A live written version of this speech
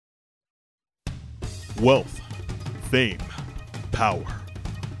Wealth, fame, power.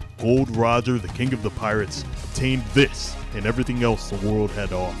 Gold Roger, the king of the pirates, obtained this and everything else the world had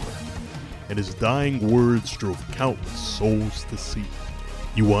to offer. And his dying words drove countless souls to sea.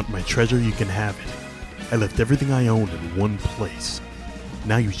 You want my treasure, you can have it. I left everything I owned in one place.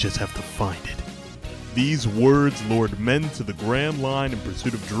 Now you just have to find it. These words lured men to the Grand Line in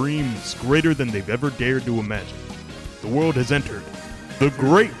pursuit of dreams greater than they've ever dared to imagine. The world has entered the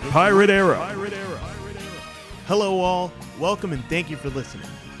Great Pirate Era. Hello all, welcome and thank you for listening.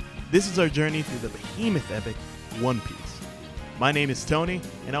 This is our journey through the behemoth epic, One Piece. My name is Tony,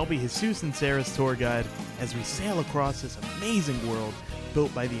 and I'll be Jesus and Sarah's tour guide as we sail across this amazing world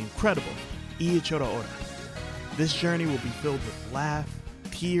built by the incredible Eiichiro Oda. This journey will be filled with laugh,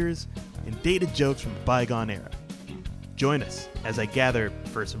 tears, and dated jokes from the bygone era. Join us as I gather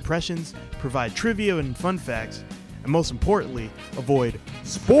first impressions, provide trivia and fun facts, and most importantly, avoid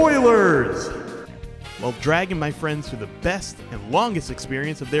spoilers while dragging my friends through the best and longest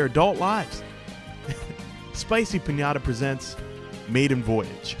experience of their adult lives. Spicy Pinata presents Maiden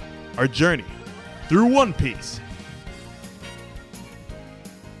Voyage, our journey through One Piece.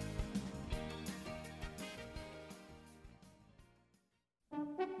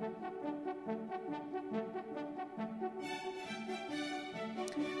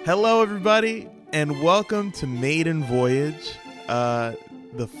 Hello, everybody, and welcome to Maiden Voyage,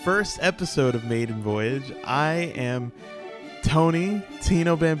 the first episode of Maiden Voyage. I am Tony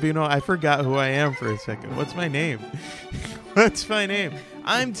Tino Bambino. I forgot who I am for a second. What's my name? What's my name?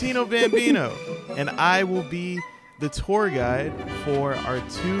 I'm Tino Bambino, and I will be the tour guide for our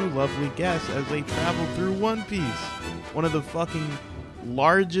two lovely guests as they travel through One Piece, one of the fucking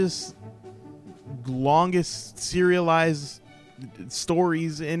longest serialized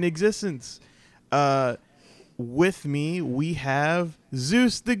stories in existence. With me, we have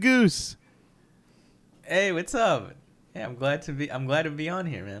Zeus the Goose. Hey, what's up? Yeah, I'm glad to be on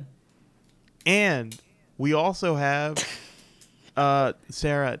here, man. And we also have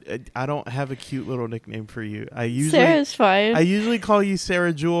Sarah. I don't have a cute little nickname for you. Sarah's fine. I usually call you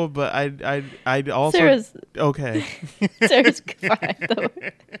Sarah Jewel, but I'd also Sarah's okay. Sarah's fine though.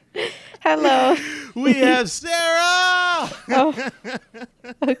 Hello. We have Sarah. Oh,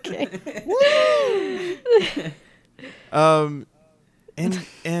 okay. Woo!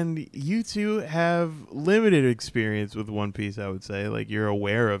 And you two have limited experience with One Piece, I would say. Like, you're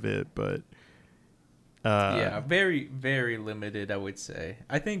aware of it, but yeah, very, very limited, I would say.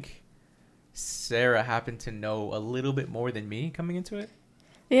 I think Sarah happened to know a little bit more than me coming into it.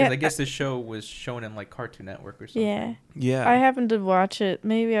 yeah. Because I guess the show was shown in like Cartoon Network or something. Yeah. yeah. I happened to watch it.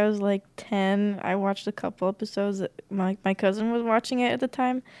 Maybe I was like 10. I watched a couple episodes. My cousin was watching it at the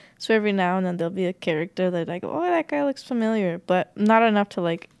time. So every now and then there'll be a character that I go, oh, that guy looks familiar. But not enough to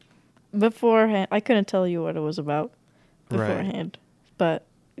like, beforehand. I couldn't tell you what it was about beforehand. Right. But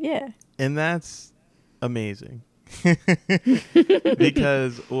yeah. And that's amazing.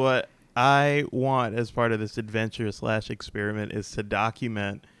 Because what I want as part of this adventure / experiment is to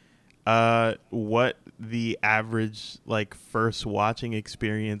document what the average like first watching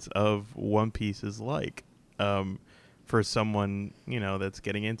experience of One Piece is like for someone, you know, that's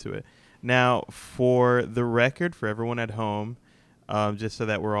getting into it. Now, for the record, for everyone at home, just so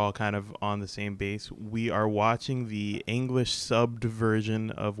that we're all kind of on the same base, we are watching the English subbed version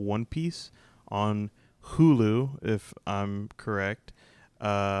of One Piece on Hulu, if I'm correct.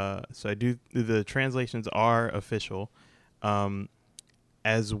 So the translations are official,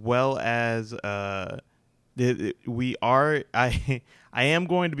 as well as I am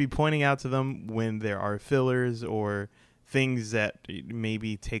going to be pointing out to them when there are fillers or things that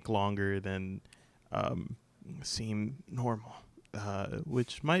maybe take longer than seem normal,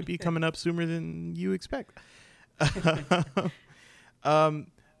 which might be coming up sooner than you expect.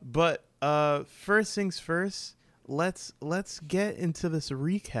 But first things first. Let's get into this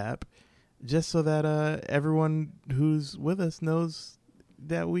recap, just so that everyone who's with us knows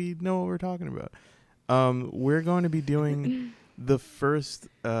that we know what we're talking about. We're going to be doing the first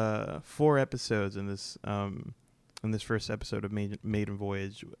 4 episodes in this first episode of Maiden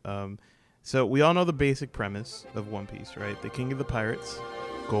Voyage. So we all know the basic premise of One Piece, right? The king of the pirates,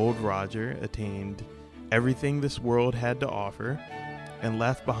 Gold Roger, attained everything this world had to offer and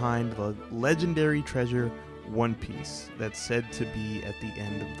left behind the legendary treasure One Piece that's said to be at the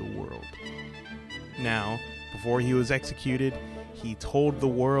end of the world. Now, before he was executed, he told the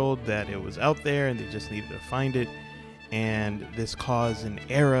world that it was out there and they just needed to find it, and this caused an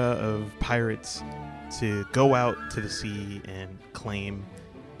era of pirates to go out to the sea and claim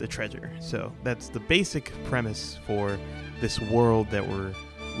the treasure. So that's the basic premise for this world that we're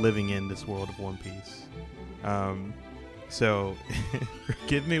living in this world of One Piece. So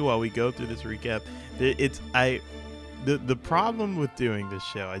forgive me while we go through this recap. The problem with doing this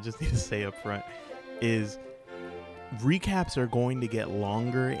show, I just need to say up front, is recaps are going to get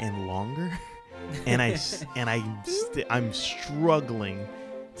longer and longer, and I'm struggling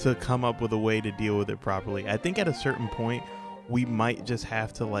to come up with a way to deal with it properly. I think at a certain point we might just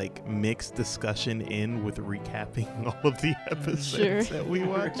have to like mix discussion in with recapping all of the episodes that we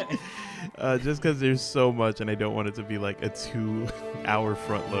watch, just because there's so much, and I don't want it to be like a 2-hour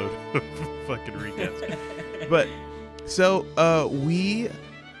front load of fucking recaps. But so we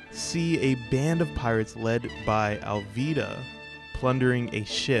see a band of pirates led by Alvida plundering a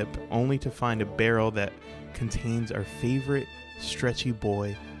ship, only to find a barrel that contains our favorite stretchy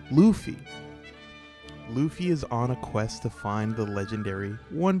boy, Luffy. Luffy is on a quest to find the legendary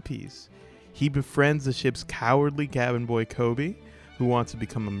One Piece. He befriends the ship's cowardly cabin boy Koby, who wants to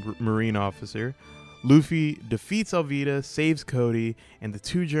become a marine officer. Luffy defeats Alvida, saves Cody, and the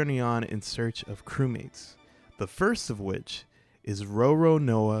two journey on in search of crewmates. The first of which is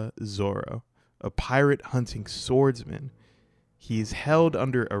Roronoa Zoro, a pirate hunting swordsman. He is held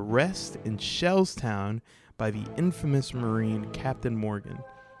under arrest in Shellstown by the infamous marine Captain Morgan.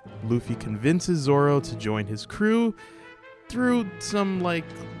 Luffy convinces Zoro to join his crew through some like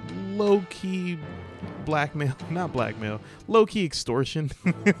low-key low-key extortion.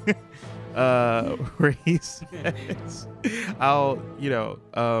 Where he says,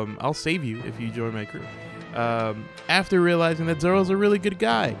 I'll save you if you join my crew. After realizing that Zoro's a really good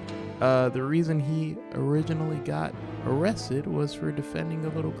guy. The reason he originally got arrested was for defending a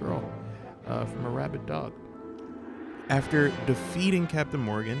little girl from a rabid dog. After defeating Captain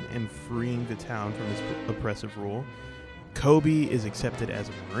Morgan and freeing the town from his oppressive rule, Koby is accepted as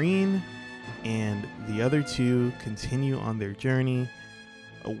a Marine, and the other two continue on their journey,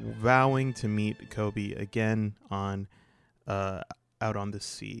 vowing to meet Koby again on out on the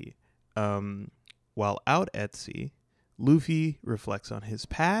sea. While out at sea, Luffy reflects on his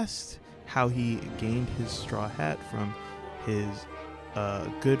past, how he gained his straw hat from his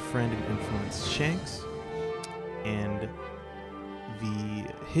good friend and influence Shanks, and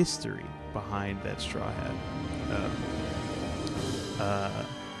the history behind that straw hat.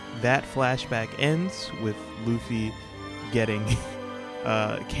 That flashback ends with Luffy getting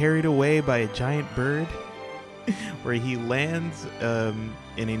carried away by a giant bird, where he lands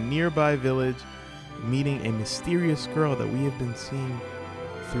in a nearby village, meeting a mysterious girl that we have been seeing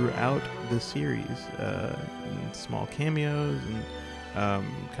throughout the series, in small cameos and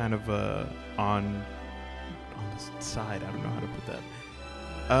kind of on the side. I don't know how to put that.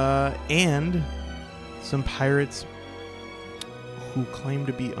 And some pirates who claim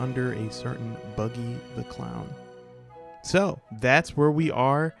to be under a certain Buggy the Clown. So that's where we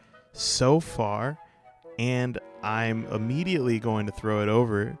are so far, and I'm immediately going to throw it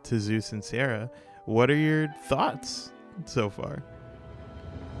over to Zeus and Sarah. What are your thoughts so far?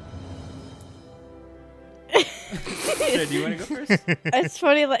 Do you want to go first? It's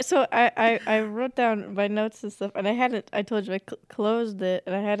funny, like, so I wrote down my notes and stuff, and I told you I closed it,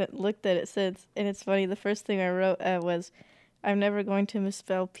 and I hadn't looked at it since. And it's funny, the first thing I wrote was, I'm never going to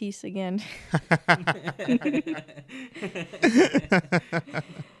misspell peace again.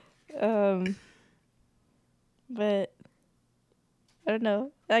 But I don't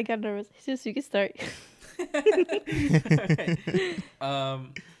know. I got nervous. Jesus, you can start.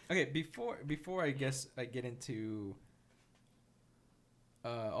 Okay. Before I guess I get into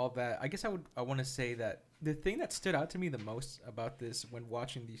all that, I guess I want to say that the thing that stood out to me the most about this when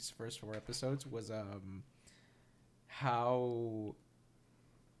watching these first 4 episodes was how,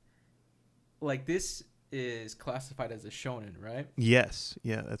 like, this is classified as a shonen, right? Yes.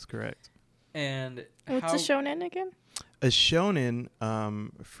 Yeah, that's correct. And what's a shonen again? A shonen,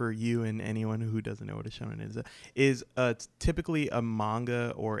 for you and anyone who doesn't know what a shonen is typically a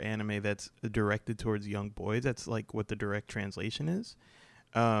manga or anime that's directed towards young boys. That's like what the direct translation is.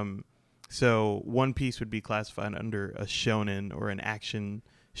 So One Piece would be classified under a shonen or an action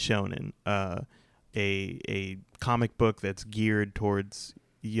shonen, a comic book that's geared towards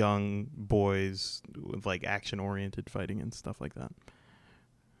young boys with like action-oriented fighting and stuff like that.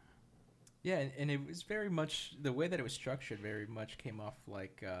 Yeah, and it was very much, the way that it was structured very much came off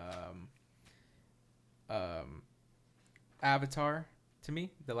like Avatar to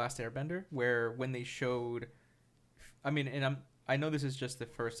me, The Last Airbender, where when they showed, I know this is just the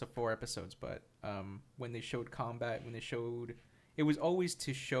first of 4 episodes, but when they showed combat, it was always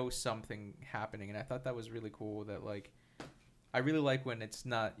to show something happening, and I thought that was really cool. That, like, I really like when it's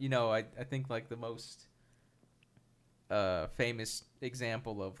not, I think like the most famous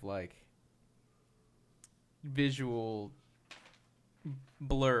example of like visual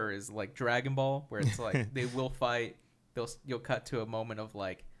blur is like Dragon Ball, where it's like they will fight, you'll cut to a moment of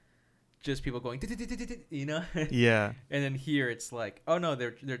like just people going, you know. Yeah. And then here it's like, oh no,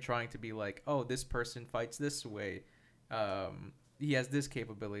 they're trying to be like, oh, this person fights this way, he has this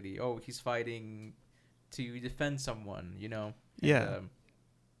capability, oh, he's fighting to defend someone, you know. Yeah.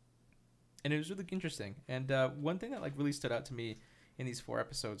 And it was really interesting. And one thing that like really stood out to me in these 4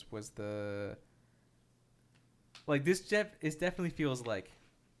 episodes was this definitely feels like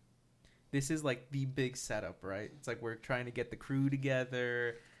this is like the big setup, right? It's like we're trying to get the crew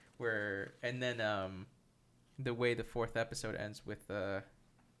together, and then the way the 4th episode ends with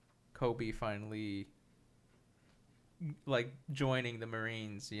Kobe finally like joining the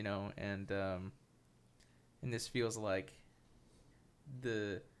Marines, you know, and this feels like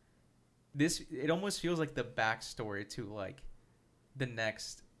it almost feels like the backstory to like the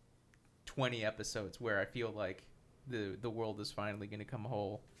next 20 episodes, where I feel like the world is finally going to come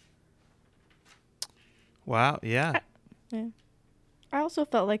whole. Wow. Yeah. Yeah. I also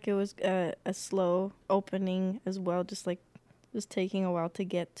felt like it was a slow opening as well, just taking a while to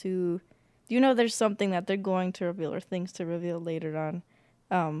get to, there's something that they're going to reveal or things to reveal later on.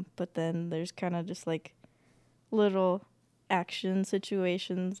 But then there's kind of just like little action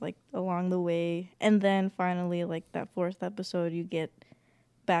situations like along the way, and then finally like that 4th episode you get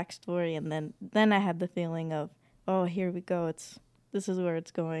backstory, and then I had the feeling of, oh, here we go, this is where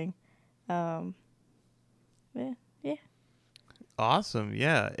it's going. Yeah. Awesome.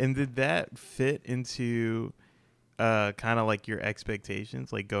 Yeah. And did that fit into kind of like your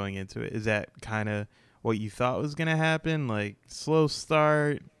expectations, like going into it? Is that kind of what you thought was going to happen? Like slow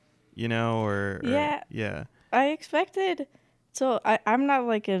start, or yeah. I expected, so I'm not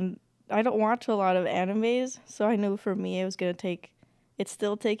like I don't watch a lot of animes, so I knew for me it was going to it's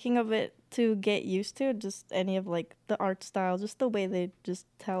still taking a bit to get used to, just any of like the art style, just the way they just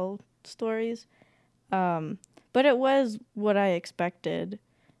tell stories. But it was what I expected.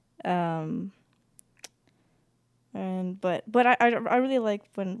 But I really liked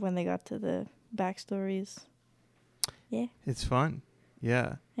when they got to the backstories. Yeah. It's fun.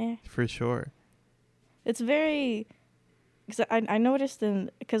 Yeah. Yeah. For sure. It's very, because I noticed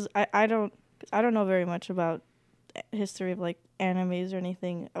because I don't know very much about history of like animes or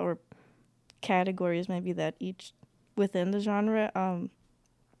anything, or categories maybe that each within the genre.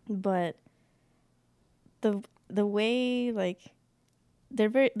 But the way like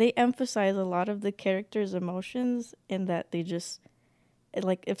they emphasize a lot of the characters' emotions, in that they just,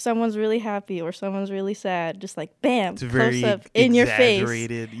 like, if someone's really happy or someone's really sad, just like bam, it's close up in your face.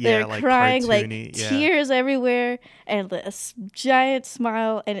 They're like crying, like yeah. tears everywhere, and giant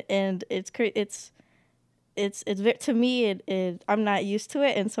smile, and it's to me I'm not used to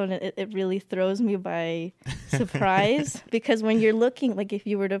it, and so it really throws me by surprise because when you're looking, like if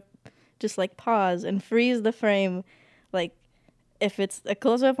you were to just like pause and freeze the frame, like if it's a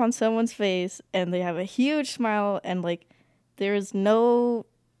close up on someone's face and they have a huge smile and like there's no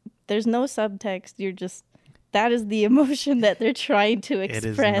subtext, you're just, that is the emotion that they're trying to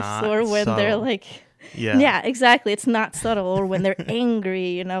express, or when subtle. They're like, yeah, exactly, it's not subtle, or when they're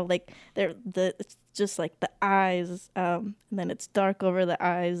angry, like it's just like the eyes, and then it's dark over the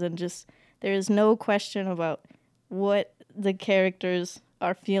eyes, and just there is no question about what the characters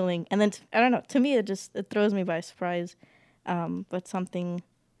are feeling, and then I don't know, to me it throws me by surprise, but something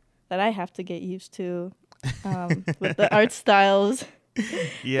that I have to get used to with the art styles.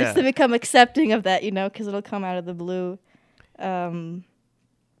 Yeah. Just to become accepting of that, because it'll come out of the blue. Maybe.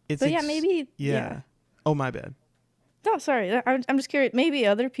 Yeah. Oh, my bad. No, sorry. I'm just curious. Maybe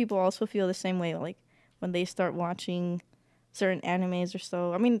other people also feel the same way, like when they start watching certain animes or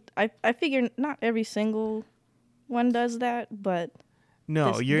so. I mean, I figure not every single one does that, but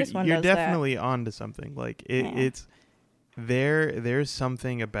no, you're definitely that. onto something. Like it's there's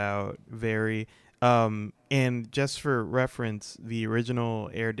something about very. And just for reference, the original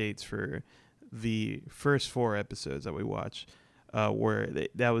air dates for the first 4 episodes that we watched that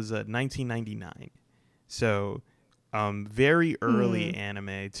was 1999. So very early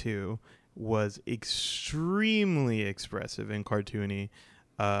anime too, was extremely expressive and cartoony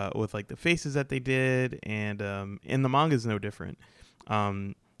with like the faces that they did, and the manga is no different.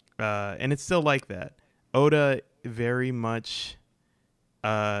 And it's still like that. Oda very much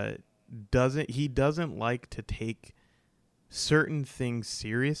doesn't like to take certain things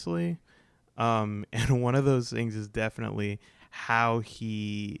seriously, and one of those things is definitely how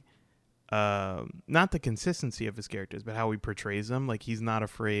he not the consistency of his characters, but how he portrays them. Like, he's not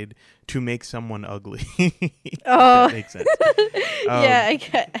afraid to make someone ugly. Oh, that makes sense. Yeah,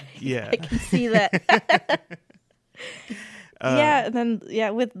 Yeah. I can see that. Yeah, and then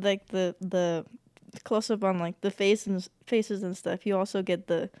with like the close up on like the faces and stuff, you also get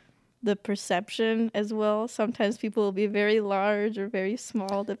the perception as well. Sometimes people will be very large or very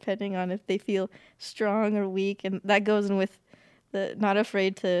small depending on if they feel strong or weak, and that goes in with the not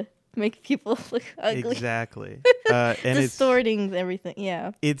afraid to make people look ugly. Exactly. And distorting everything.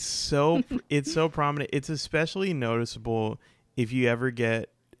 Yeah. It's so prominent. It's especially noticeable if you ever get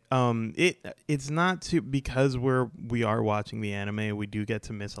it's not too, because we are watching the anime, we do get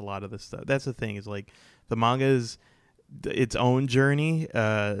to miss a lot of the stuff. That's the thing, is like the manga is its own journey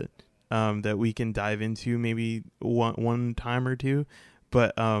that we can dive into maybe one time or two,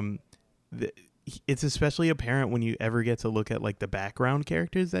 but it's especially apparent when you ever get to look at like the background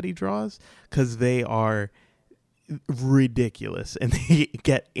characters that he draws, because they are ridiculous, and they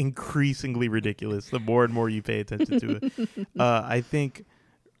get increasingly ridiculous the more and more you pay attention to it. I think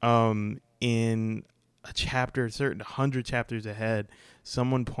in a chapter, certain 100 chapters ahead,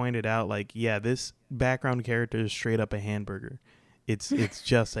 someone pointed out like, yeah, this background character is straight up a hamburger. It's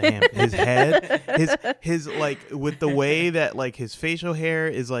just a ham. His head, his like, with the way that like his facial hair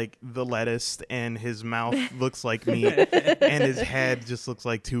is like the lettuce, and his mouth looks like meat, and his head just looks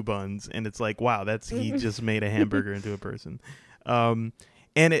like two buns, and it's like, wow, he just made a hamburger into a person. And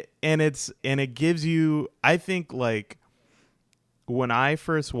it gives you, I think, like, when I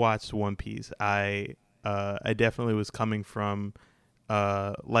first watched One Piece, I definitely was coming from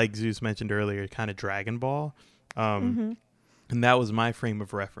like Zeus mentioned earlier, kind of Dragon Ball. And that was my frame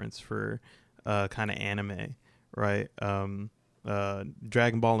of reference for kind of anime, right?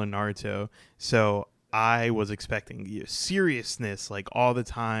 Dragon Ball and Naruto. So I was expecting seriousness like all the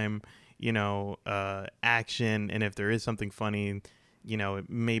time, action. And if there is something funny, it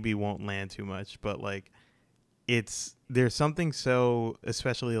maybe won't land too much. But like, there's something so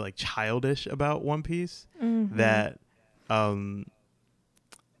especially like childish about One Piece that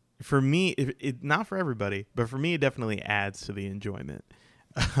for me, it not for everybody, but for me, it definitely adds to the enjoyment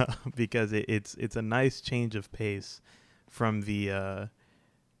because it's a nice change of pace from the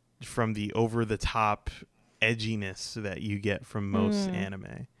over the top edginess that you get from most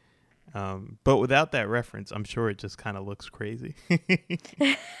anime. But without that reference, I'm sure it just kind of looks crazy.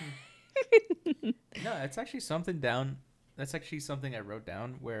 No, it's actually that's actually something I wrote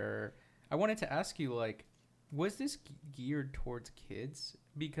down, where I wanted to ask you, like, was this geared towards kids?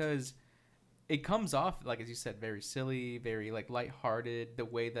 Because it comes off, like, as you said, very silly, very like lighthearted. The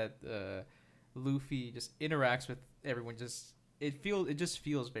way that Luffy just interacts with everyone, it just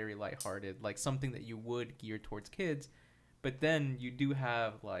feels very lighthearted, like something that you would gear towards kids. But then you do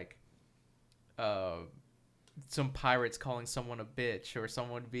have like some pirates calling someone a bitch, or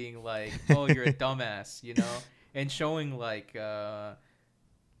someone being like, "Oh, you're a dumbass," and showing like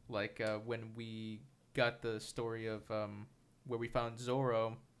when we got the story of where we found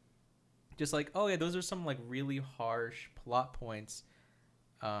Zoro, just like, oh yeah, those are some like really harsh plot points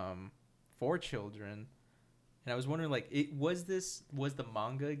for children. And I was wondering, like, was the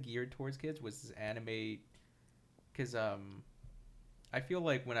manga geared towards kids? Was this anime? Because I feel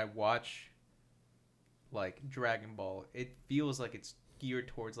like when I watch like Dragon Ball, it feels like it's geared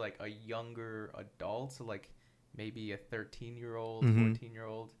towards like a younger adult, so like maybe a 13-year-old,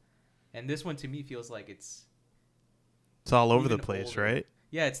 14-year-old. And this one to me feels like it's all over the place, older. Right?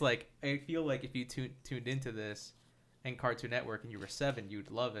 Yeah, it's like, I feel like if you tuned into this and Cartoon Network and you were 7, you'd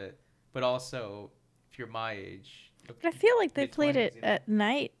love it. But also, if you're my age, but I feel like they played it at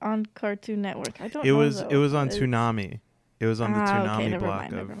night on Cartoon Network. I don't know. It was on Toonami. It was on the Toonami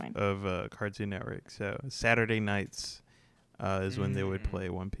block mind. of Cartoon Network. So Saturday nights is when they would play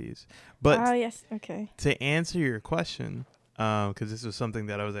One Piece. But yes, okay. To answer your question, because this was something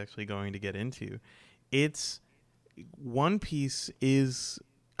that I was actually going to get into, One Piece is,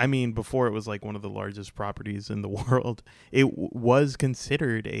 I mean, before it was like one of the largest properties in the world, it was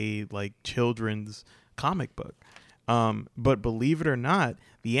considered a like children's comic book. But believe it or not,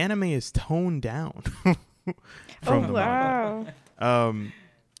 the anime is toned down from the manga.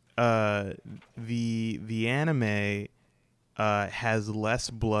 The anime has less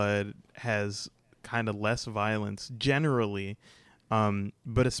blood, has kind of less violence generally,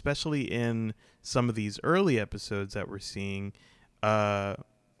 but especially in some of these early episodes that we're seeing. So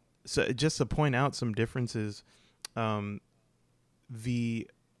just to point out some differences, the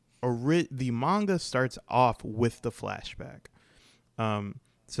manga starts off with the flashback.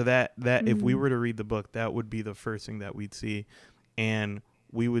 So that if we were to read the book, that would be the first thing that we'd see. And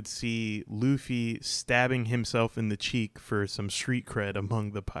we would see Luffy stabbing himself in the cheek for some street cred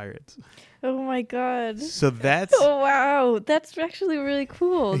among the pirates. Oh my god. So that's Oh wow, that's actually really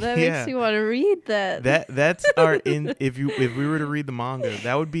cool. That Yeah. makes me want to read that. that's our if we were to read the manga,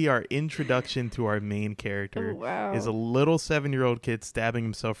 that would be our introduction to our main character. Oh wow. Is a little 7-year-old kid stabbing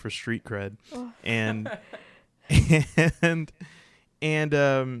himself for street cred. Oh. And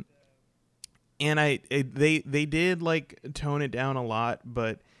they did like tone it down a lot,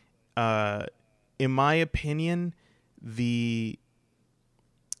 but in my opinion, the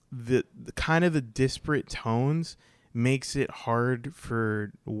kind of the disparate tones makes it hard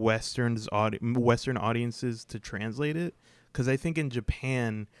for Western audiences to translate it, because I think in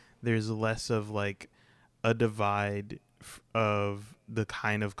Japan there's less of like a divide of the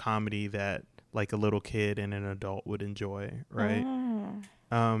kind of comedy that like a little kid and an adult would enjoy, right?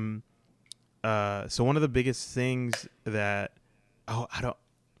 Oh. So one of the biggest things that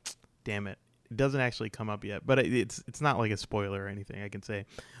damn it, it doesn't actually come up yet, but it's not like a spoiler or anything. I can say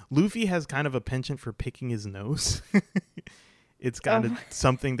Luffy has kind of a penchant for picking his nose. It's kind of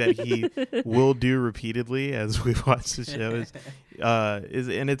something that he will do repeatedly as we watch the show.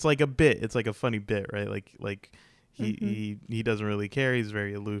 And it's like a bit. It's like a funny bit, right? Like he doesn't really care. He's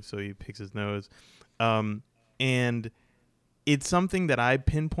very aloof, so he picks his nose. And it's something that I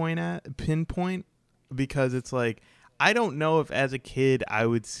pinpoint because it's like, I don't know if as a kid I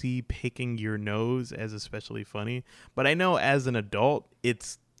would see picking your nose as especially funny, but I know as an adult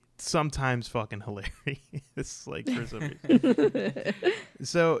it's sometimes fucking hilarious. Like for some reason.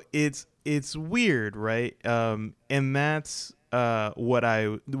 So it's weird, right? And that's what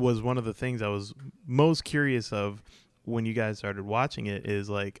I was one of the things I was most curious of when you guys started watching it is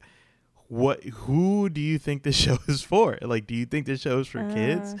like, who do you think this show is for? Like, do you think this show is for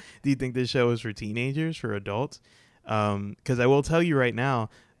kids? Do you think this show is for teenagers, for adults? Because I will tell you right now,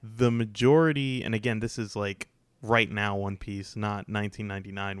 the majority, and again, this is like right now One Piece, not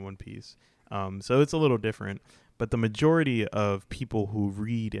 1999 One Piece. So it's a little different. But the majority of people who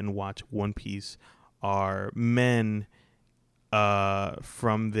read and watch One Piece are men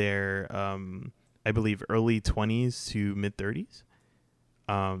from their, I believe, early 20s to mid 30s.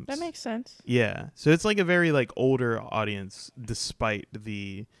 That makes sense. Yeah. So it's like a very like older audience, despite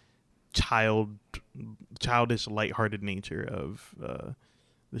the childish, lighthearted nature of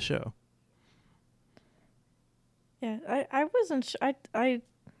the show. Yeah, I wasn't I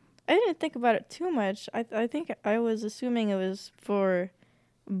didn't think about it too much. I think I was assuming it was for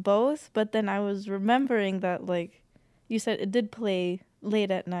both, but then I was remembering that, like you said, it did play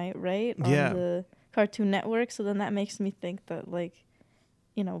late at night, right? On the Cartoon Network. So then that makes me think that, like,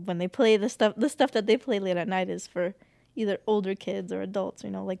 you know, when they play the stuff that they play late at night is for either older kids or adults, you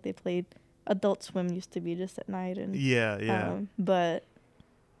know, like they played Adult Swim used to be just at night. And but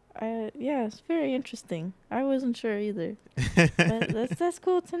it's very interesting. I wasn't sure either. But that's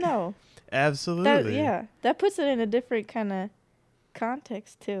cool to know. Absolutely. That puts it in a different kind of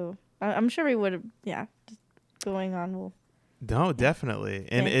context too. I'm sure we would have, just going on. No, definitely.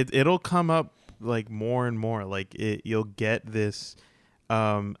 And it'll come up like more and more. Like you'll get this.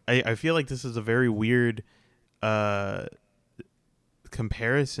 I feel like this is a very weird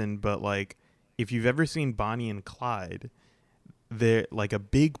comparison, but like if you've ever seen Bonnie and Clyde, they're like a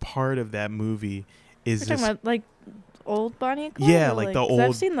big part of that movie is You're talking about like old Bonnie and Clyde? Yeah, like the old.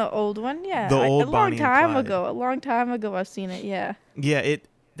 I've seen the old one. Yeah, the old a long Bonnie and time Clyde. ago. A long time ago, I've seen it. Yeah. Yeah,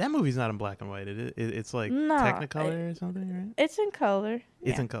 that movie's not in black and white. It's like No, Technicolor or something, right? It's in color.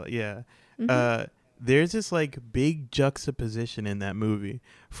 It's in color. Yeah. Mhm. There's this like big juxtaposition in that movie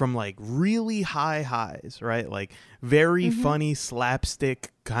from like really high highs, right? Like very funny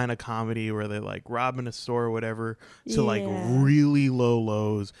slapstick kind of comedy where they're like robbing a store or whatever, to like really low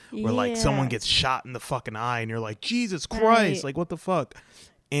lows where like someone gets shot in the fucking eye and you're like, Jesus Christ, Right. like what the fuck?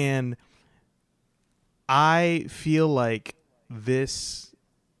 And I feel like this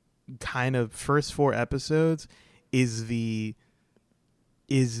kind of first 4 episodes is the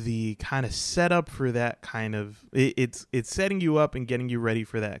kind of setup for that kind of it's setting you up and getting you ready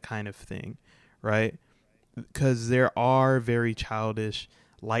for that kind of thing, right? Because there are very childish,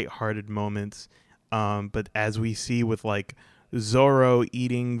 lighthearted moments, but as we see with like Zoro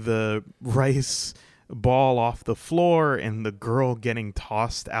eating the rice ball off the floor and the girl getting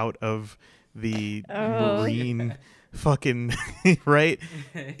tossed out of the marine fucking right.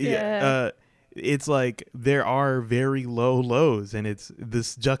 It's like there are very low lows, and it's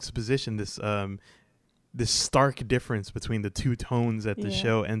this juxtaposition, this stark difference between the two tones that the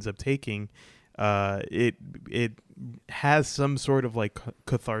show ends up taking. It has some sort of like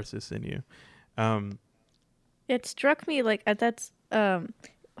catharsis in you. It struck me like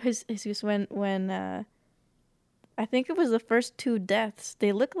Jesus, when I think it was the first two deaths,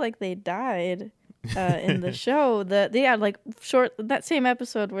 they look like they died in the show. They had like short, that same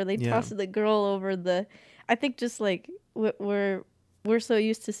episode where they tossed the girl over the, I think just like we're so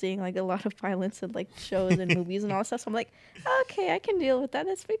used to seeing like a lot of violence in like shows and movies and all that stuff. So I'm like, okay, I can deal with that.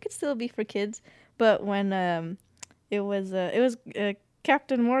 It could still be for kids. But when it was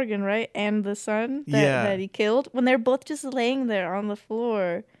Captain Morgan, right, and the son that he killed, when they're both just laying there on the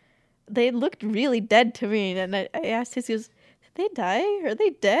floor, they looked really dead to me. And I asked him, he goes, did they die? Are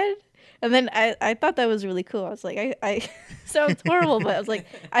they dead? And then I thought that was really cool. I was like, I sounds horrible, but I was like,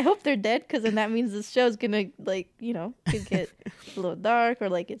 I hope they're dead, because then that means this show's gonna, like, you know, could get a little dark, or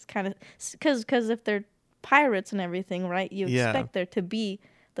like it's kind of, because if they're pirates and everything, right, you expect there to be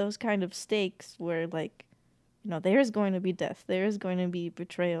those kind of stakes where, like, you know, there is going to be death, there is going to be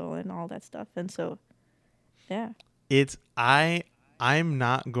betrayal and all that stuff. And so, yeah. I'm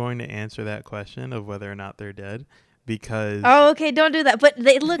not going to answer that question of whether or not they're dead, because okay, don't do that. But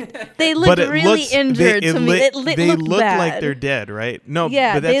they look really injured to me. They look bad. like they're dead, right? No,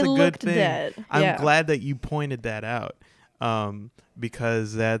 yeah, but that's they a good looked thing. Dead. I'm glad that you pointed that out,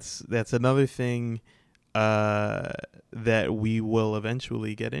 because that's another thing that we will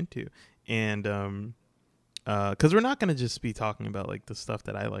eventually get into, and because we're not going to just be talking about like the stuff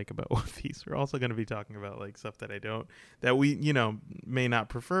that I like about One Piece. We're also going to be talking about like stuff that I don't, that we, you know, may not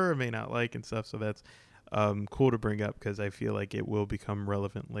prefer, may not like and stuff. So that's cool to bring up, because I feel like it will become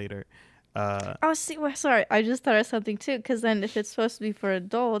relevant later. Sorry, I just thought of something too, because then if it's supposed to be for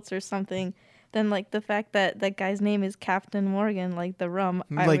adults or something, then like the fact that that guy's name is Captain Morgan, like the rum.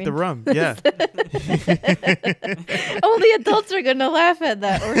 The rum, yeah. Only adults are gonna laugh at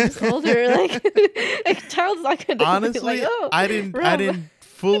that, or just older, like a child's not gonna. Honestly, be like, oh, I didn't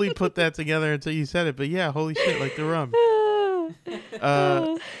fully put that together until you said it, but yeah, holy shit, like the rum.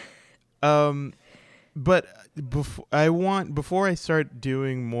 But before I start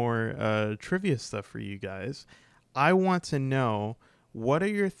doing more trivia stuff for you guys, I want to know, what are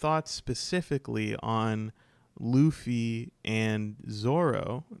your thoughts specifically on Luffy and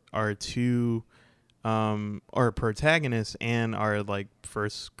Zoro, our two our protagonists and our like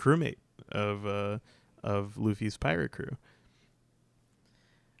first crewmate of Luffy's pirate crew?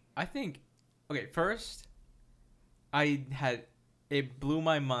 I think, okay, first, it blew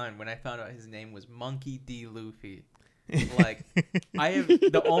my mind when I found out his name was Monkey D. Luffy. Like,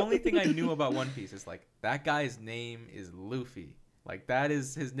 the only thing I knew about One Piece is like, that guy's name is Luffy. Like, that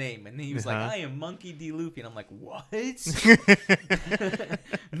is his name. And he was like, I am Monkey D. Luffy. And I'm like, what?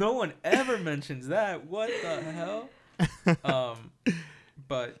 No one ever mentions that. What the hell?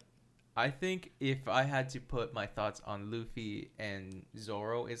 But I think if I had to put my thoughts on Luffy and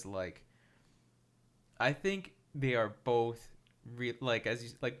Zoro, is like, I think they are both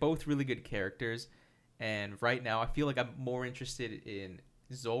both really good characters. And right now I feel like I'm more interested in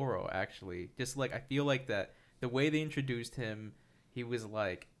Zoro, actually. Just like, I feel like that the way they introduced him, he was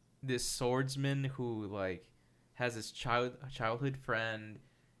like this swordsman who like has this childhood friend,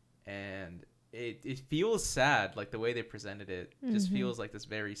 and it feels sad, like the way they presented it. Just feels like this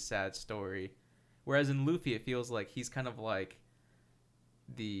very sad story. Whereas in Luffy, it feels like he's kind of like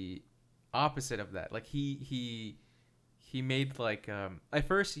the opposite of that. Like he made like at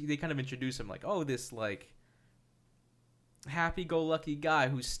first they kind of introduced him like, oh, this like happy-go-lucky guy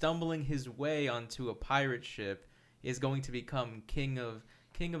who's stumbling his way onto a pirate ship is going to become king of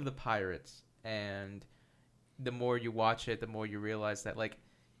the pirates. And the more you watch it, the more you realize that like,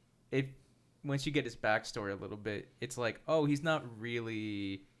 once you get his backstory a little bit, it's like, oh, he's not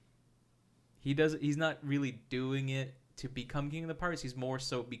really doing it to become king of the pirates. He's more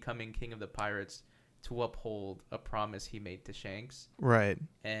so becoming king of the pirates to uphold a promise he made to Shanks. Right.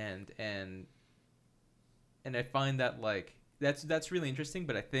 And I find that like that's really interesting,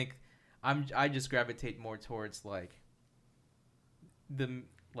 but I think I just gravitate more towards like the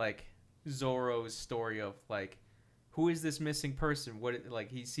like Zoro's story of like, who is this missing person? What, like,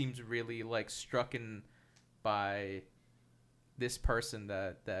 he seems really like strucken by this person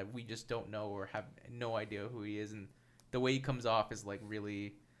that we just don't know or have no idea who he is, and the way he comes off is like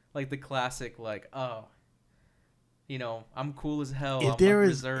really like the classic like, oh, you know, I'm cool as hell. If I'm there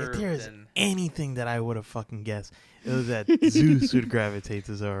like is reserved anything that I would have fucking guessed, it was that Zeus would gravitate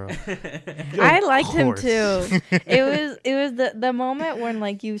to Zoro. I liked him too. It was the moment when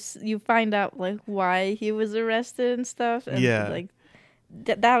like you find out like why he was arrested and stuff. And yeah. Like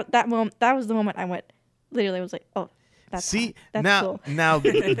that moment, that was the moment I went. Literally, I was like, oh. That's See, hot. That's now, cool. now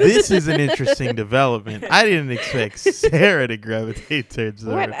this is an interesting development. I didn't expect Sarah to gravitate towards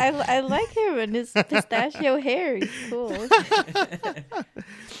What? Zoro. I like him and his pistachio hair. He's cool.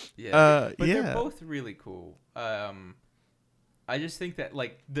 Yeah, but yeah. they're both really cool. I just think that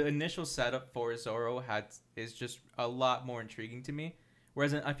like the initial setup for Zoro is just a lot more intriguing to me.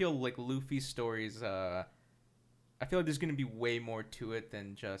 Whereas I feel like Luffy's stories, I feel like there's gonna be way more to it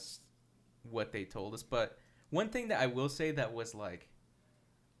than just what they told us. But one thing that I will say that was like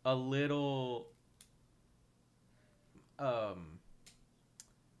a little,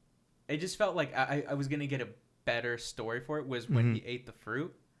 it just felt like I was gonna get a better story for it was when he ate the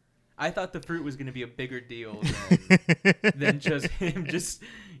fruit. I thought the fruit was going to be a bigger deal than just him just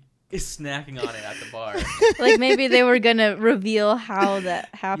snacking on it at the bar. Like maybe they were gonna reveal how that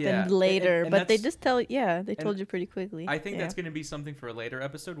happened Yeah, later, and but they that's- just they told you pretty quickly. I think Yeah. that's going to be something for a later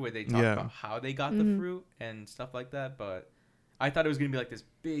episode where they talk Yeah. about how they got the fruit and stuff like that. But I thought it was going to be like this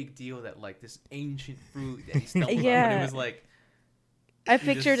big deal that like this ancient fruit that he stumbled on. But Yeah. it was like I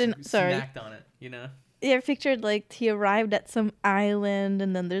he pictured just sorry. snacked on it, you know? Yeah, I pictured like he arrived at some island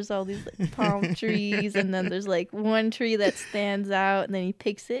and then there's all these like palm trees and then there's like one tree that stands out and then he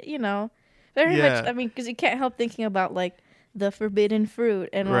picks it, Very Yeah. much, I mean, because you can't help thinking about like the forbidden fruit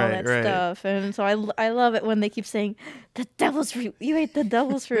and all Right, that right. stuff. And so I love it when they keep saying, the devil's fruit, you ate the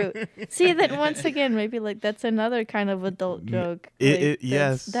devil's fruit. See, that once again, maybe like that's another kind of adult joke.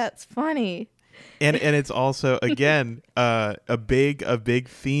 Yes. That's funny. and it's also again a big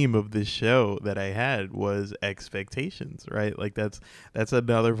theme of this show that I had was expectations, right? Like that's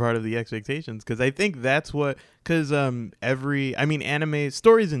another part of the expectations, because I think that's what, because anime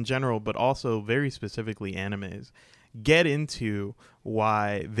stories in general, but also very specifically animes, get into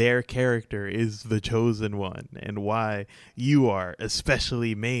why their character is the chosen one and why you are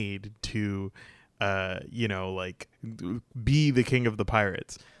especially made to be the king of the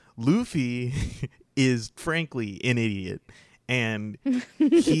pirates. Luffy is frankly an idiot, and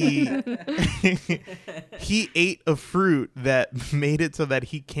he he ate a fruit that made it so that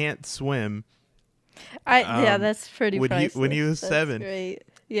he can't swim. That's pretty when he priceless. was That's 7. great.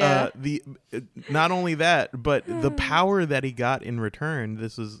 Yeah. Not only that, but the power that he got in return.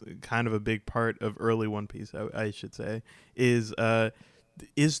 This is kind of a big part of early One Piece, I should say, is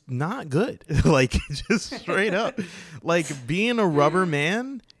not good. Like, just straight up, like being a rubber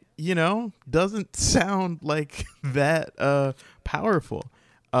man, doesn't sound like that powerful.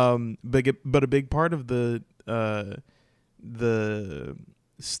 But a big part of the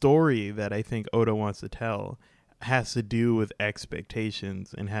story that I think Oda wants to tell has to do with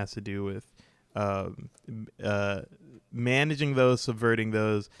expectations and has to do with managing those, subverting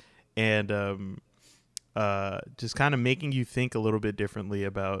those, and just kind of making you think a little bit differently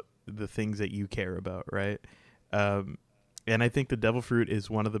about the things that you care about, right? And I think the devil fruit is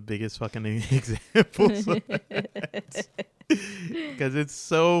one of the biggest fucking examples of that. Because it's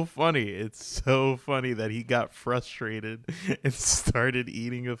so funny. It's so funny that he got frustrated and started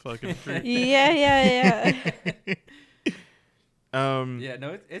eating a fucking fruit. Yeah. Yeah,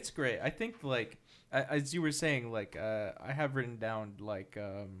 no, it's great. I think like as you were saying, like I have written down like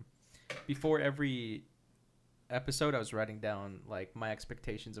before every episode, I was writing down like my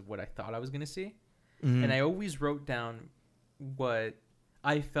expectations of what I thought I was gonna see, and I always wrote down what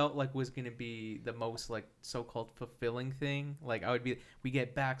I felt like was gonna be the most like so-called fulfilling thing. Like we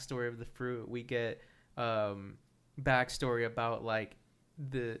get backstory of the fruit, we get backstory about like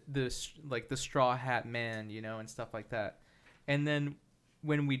the Straw Hat Man, and stuff like that. And then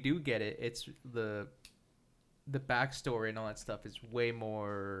when we do get it, it's the backstory and all that stuff is way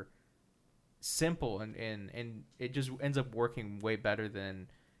more simple and it just ends up working way better than.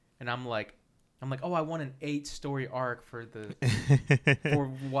 And I'm like, oh, I want an 8-story arc for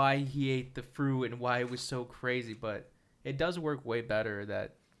why he ate the fruit and why it was so crazy. But it does work way better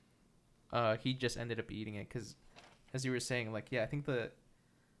that he just ended up eating it, because as you were saying, like, yeah, I think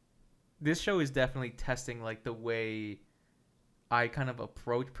this show is definitely testing like the way I kind of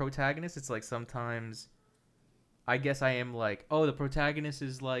approach protagonists. It's like sometimes I guess I am like, oh, the protagonist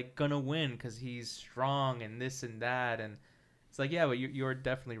is like gonna win because he's strong and this and that, and it's like, yeah, but you're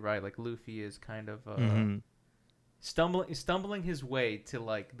definitely right. Like Luffy is kind of stumbling his way to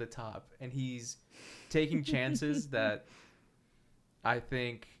like the top, and he's taking chances that I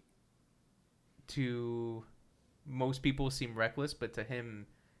think to most people seem reckless, but to him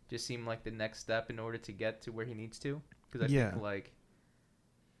just seem like the next step in order to get to where he needs to. Because I think like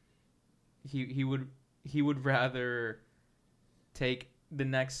he would rather take the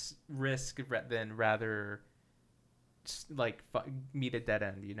next risk than rather like meet a dead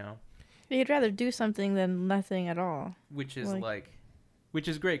end, He'd rather do something than nothing at all. which is Like- which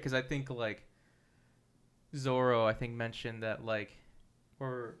is great because I think like Zoro, I think mentioned that like,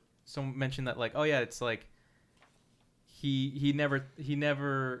 or someone mentioned that like, oh yeah, it's like he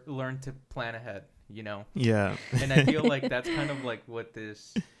never learned to plan ahead, you know. Yeah. And I feel like that's kind of like what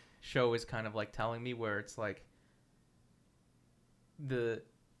this show is kind of like telling me, where it's like the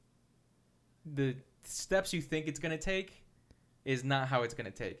steps you think it's gonna take is not how it's gonna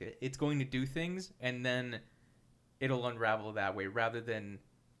take it. It's going to do things and then it'll unravel that way rather than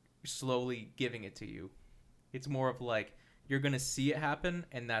slowly giving it to you. It's more of like you're gonna see it happen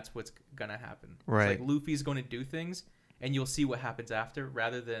and that's what's gonna happen. Right. It's like Luffy's gonna do things and you'll see what happens after,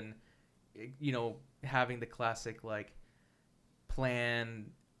 rather than, you know, having the classic like plan.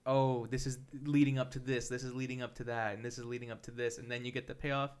 Oh, this is leading up to this is leading up to that, and this is leading up to this, and then you get the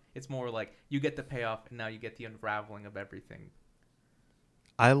payoff. It's more like you get the payoff and now you get the unraveling of everything.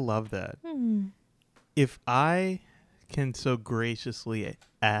 I love that. If I can so graciously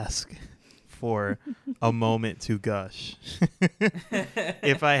ask for a moment to gush,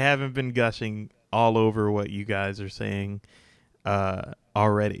 if I haven't been gushing all over what you guys are saying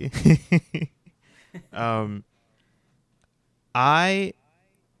already, I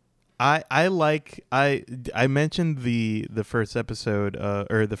mentioned the first episode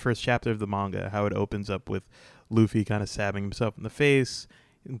or the first chapter of the manga, how it opens up with Luffy kind of stabbing himself in the face,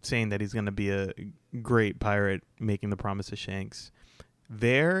 saying that he's going to be a great pirate, making the promise to Shanks.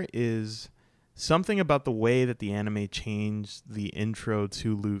 There is something about the way that the anime changed the intro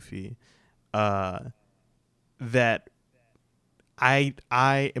to Luffy that I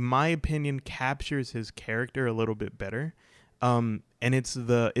in my opinion captures his character a little bit better. And it's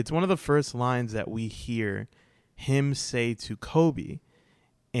one of the first lines that we hear him say to Kobe,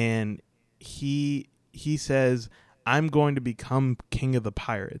 and he says, "I'm going to become king of the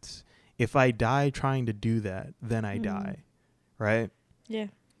pirates. If I die trying to do that, then I die." Right? Yeah.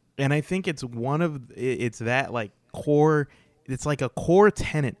 And I think it's it's that like core, it's like a core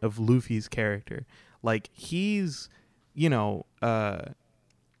tenet of Luffy's character. Like he's, you know, I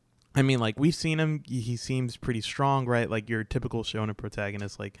mean, like we've seen him, he seems pretty strong, right? Like your typical shonen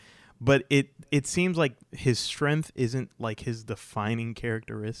protagonist, like, but it seems like his strength isn't like his defining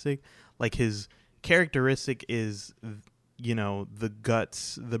characteristic. Like his characteristic is, you know, the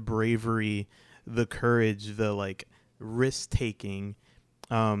guts, the bravery, the courage, the like risk taking.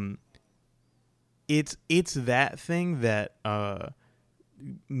 It's that thing that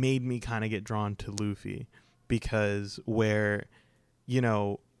made me kind of get drawn to Luffy, because where, you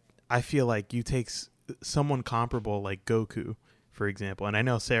know, I feel like you take someone comparable like Goku, for example, and I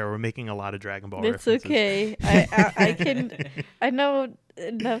know, Sarah, we're making a lot of Dragon Ball It's references. okay. I can. I know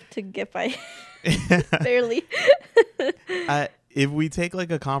enough to get by. Barely. If we take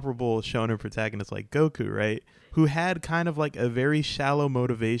like a comparable shonen protagonist like Goku, right, who had kind of like a very shallow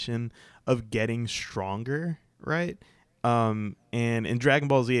motivation of getting stronger, right? And in Dragon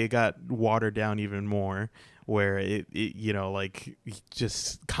Ball Z, it got watered down even more, where it you know, like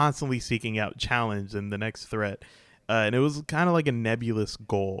just constantly seeking out challenge and the next threat. And it was kind of like a nebulous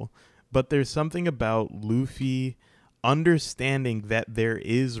goal. But there's something about Luffy understanding that there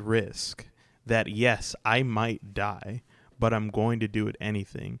is risk, that yes, I might die, but I'm going to do it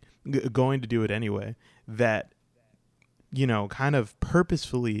going to do it anyway, that, you know, kind of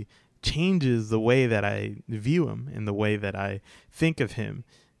purposefully changes the way that I view him and the way that I think of him.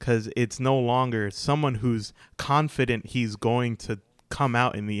 Because it's no longer someone who's confident he's going to come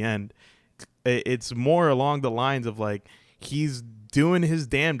out in the end. It's more along the lines of like, he's doing his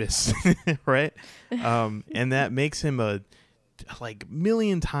damnedest, right? And that makes him a like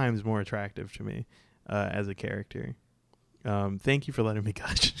million times more attractive to me as a character. Thank you for letting me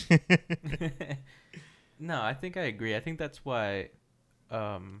gush. No, I think I agree. I think that's why,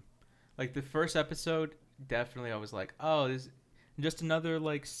 like the first episode, definitely I was like, oh, this is just another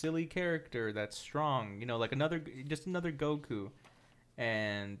like silly character that's strong, you know, like just another Goku.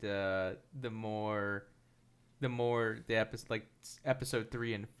 And the more the episode, like episode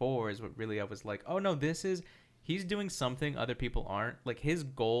 3 and 4 is what really I was like, oh no, he's doing something other people aren't. Like his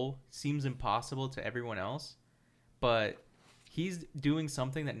goal seems impossible to everyone else, but he's doing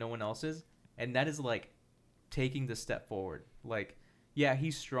something that no one else is, and that is like taking the step forward. Like, yeah,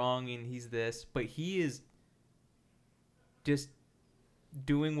 he's strong and he's this, but he is just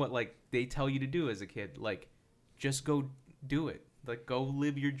doing what like they tell you to do as a kid. Like, just go do it. Like, go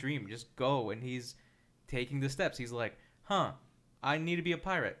live your dream. Just go. And he's taking the steps. He's like, I need to be a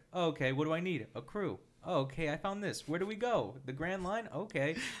pirate. Oh, okay, what do I need? A crew. oh, okay, I found this. Where do we go? The Grand Line?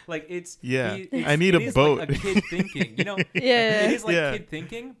 Okay. Like it's Yeah. it's- I need it a is boat. like a kid thinking, you know. Yeah. It is like Yeah. kid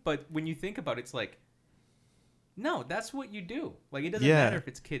thinking, but when you think about it, it's like, no, that's what you do. Like it doesn't Yeah. matter if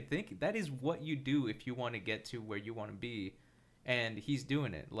it's kid thinking. That is what you do if you want to get to where you want to be, and he's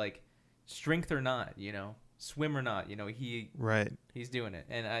doing it. Like strength or not, you know, swim or not, you know, Right. he's doing it,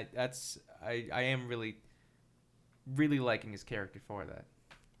 and I am really, really liking his character for that.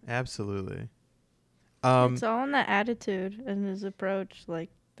 Absolutely. It's all in the attitude and his approach. Like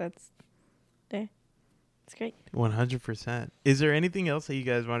that's, yeah, it's great. 100%. Is there anything else that you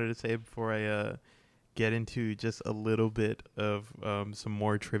guys wanted to say before I get into just a little bit of some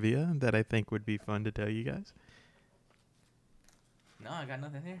more trivia that I think would be fun to tell you guys? No, I got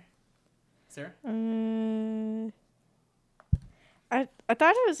nothing here. Sarah? I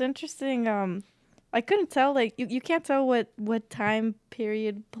thought it was interesting. I couldn't tell, like you can't tell what time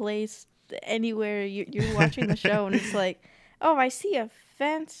period, place, anywhere you're watching the show, and it's like, oh, I see a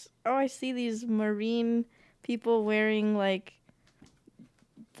fence. Oh, I see these marine people wearing like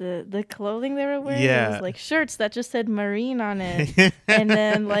the clothing they were wearing. It Yeah. was like shirts that just said marine on it, and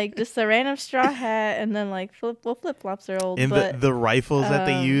then like just a random straw hat, and then like flip flops are old, And but the rifles that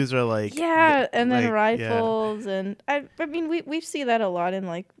they use are like yeah, and then like, yeah. rifles, and I mean we see that a lot in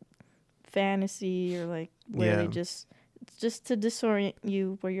like fantasy or like where they Yeah. it's just to disorient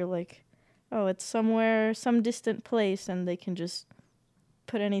you, where you're like, oh, it's somewhere, some distant place, and they can just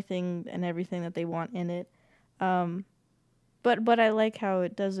put anything and everything that they want in it. But I like how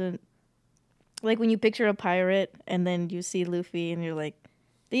it doesn't, like when you picture a pirate and then you see Luffy and you're like,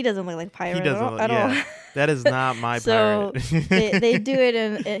 he doesn't look like a pirate He doesn't at look- all. yeah. That is not my So, pirate. they do it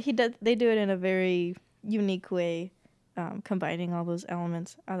in they do it in a very unique way, combining all those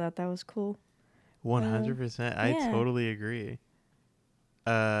elements. I thought that was cool. 100%. I yeah. totally agree.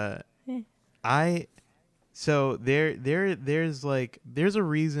 Yeah. So there's a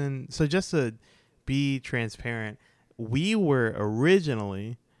reason. So just to be transparent, we were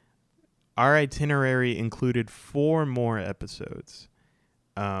originally, our itinerary included 4 more episodes.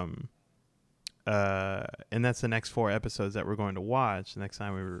 And that's the next 4 episodes that we're going to watch next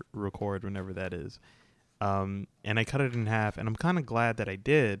time we record, whenever that is. And I cut it in half, and I'm kind of glad that I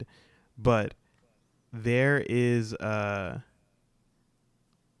did, but there's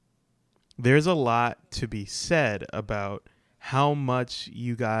a lot to be said about how much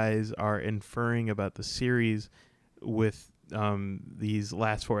you guys are inferring about the series with these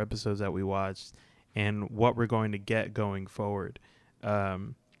last 4 episodes that we watched and what we're going to get going forward.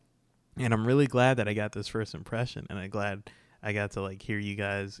 And I'm really glad that I got this first impression, and I'm glad I got to like hear you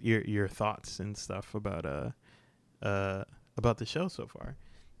guys your thoughts and stuff about the show so far,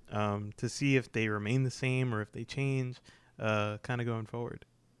 to see if they remain the same or if they change, kind of going forward.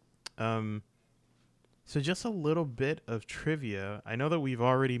 So just a little bit of trivia. I know that we've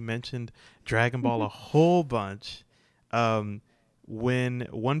already mentioned Dragon Ball a whole bunch. When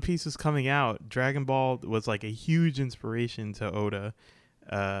One Piece was coming out, Dragon Ball was like a huge inspiration to Oda.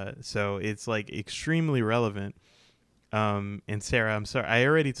 So it's like extremely relevant. And Sarah, I'm sorry, I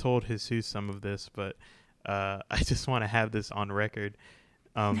already told Jesus some of this, but I just want to have this on record.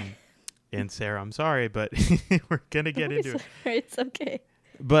 And Sarah, I'm sorry, but we're gonna get into it. It's okay.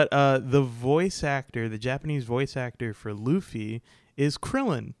 But the Japanese voice actor for Luffy is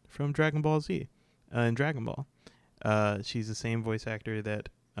Krillin from Dragon Ball Z, in Dragon Ball. She's the same voice actor that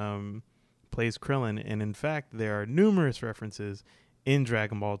plays Krillin, and in fact, there are numerous references in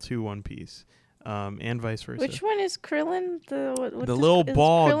Dragon Ball to One Piece, and vice versa. Which one is Krillin? The little is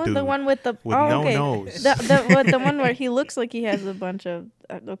bald Krillin dude the one with the no okay. nose. The one where he looks like he has a bunch of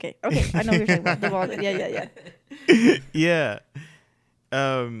okay. I know what you're talking about. The bald, yeah. Yeah.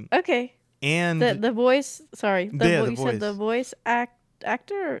 Okay. And The voice. Sorry. Yeah, the you said the voice.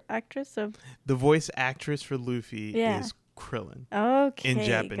 actor or actress of. the voice actress for Luffy Yeah. is Krillin. Okay. In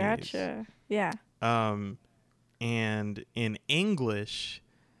Japanese. Gotcha. Yeah. And in English,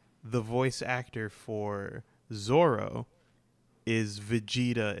 the voice actor for Zoro is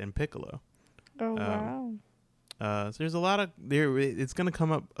Vegeta and Piccolo. Oh wow. So there's a lot of it's gonna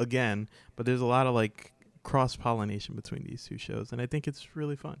come up again, but there's a lot of like cross pollination between these 2 shows, and I think it's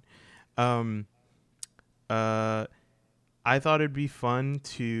really fun. I thought it'd be fun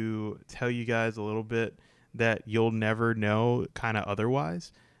to tell you guys a little bit that you'll never know kind of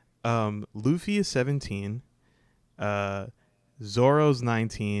otherwise. Luffy is 17, Zoro's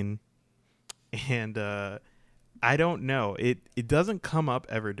 19, and I don't know. It doesn't come up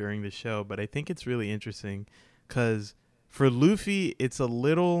ever during the show, but I think it's really interesting because for Luffy, it's a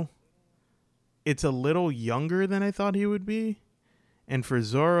little younger than I thought he would be, and for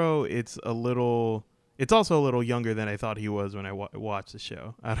Zoro, it's It's also a little younger than I thought he was when I watched the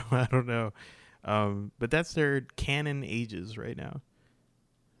show. I don't know. But that's their canon ages right now.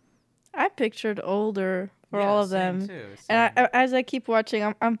 I pictured older for all of same them. Too, And same. as I keep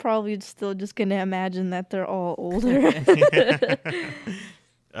watching, I'm probably still just gonna imagine that they're all older.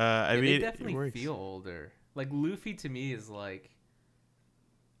 I mean, they it definitely works. feel older. Like Luffy to me is like,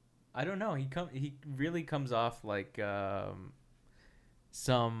 I don't know. He really comes off like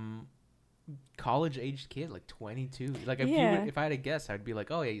some college aged kid, like 22. Like if I had to guess, I'd be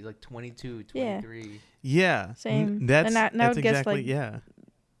like, oh yeah, he's like 22, 23. Yeah, Same. That's And I that's would guess, exactly like, yeah.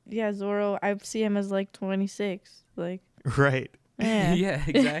 Yeah, Zoro, I see him as like 26. Like, Right. yeah. Yeah,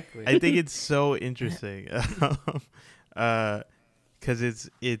 exactly. I think it's so interesting, because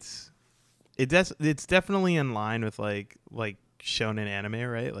it's definitely in line with like shonen anime,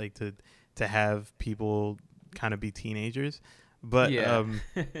 right? Like to have people kind of be teenagers, but Yeah.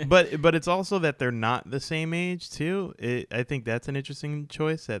 but it's also that they're not the same age too. I think that's an interesting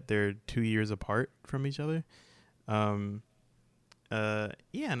choice, that they're 2 years apart from each other.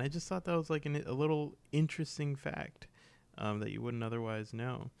 Yeah, and I just thought that was like a little interesting fact that you wouldn't otherwise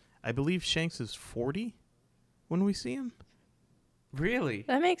know. I believe Shanks is 40 when we see him, Really?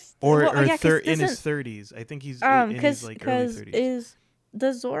 That makes or yeah, in his 30s. I think he's in his like early 30s.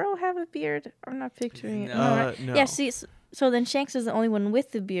 Does Zoro have a beard? I'm not picturing it. No. No. Yeah, see, so then Shanks is the only one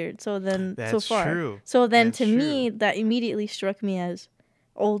with the beard. So then, That's so far, true. so then That's to me, true. that immediately struck me as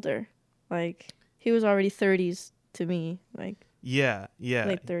older. Like he was already 30s to me, like Yeah.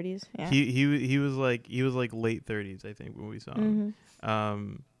 late 30s. Yeah. He was like late 30s, I think, when we saw him.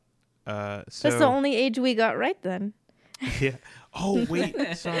 So That's the only age we got right then. yeah. Oh wait,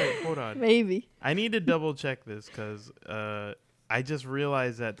 sorry, hold on. Maybe. I need to double check this because I just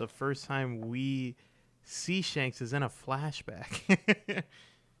realized that the first time we see Shanks is in a flashback.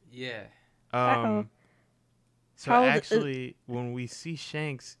 Yeah. Uh-oh. So How old actually, when we see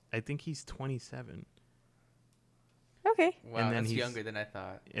Shanks, I think he's 27, Okay. Wow, And then that's he's- younger than I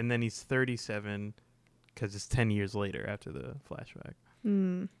thought. and then he's 37 because it's 10 years later after the flashback.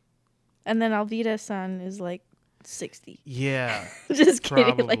 Hmm. And then Alvida-san is like 60. Yeah. Just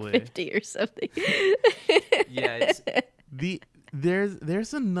kidding, like Probably. 50 or something. Yeah, it's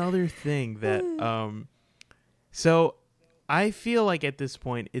There's another thing that so I feel like at this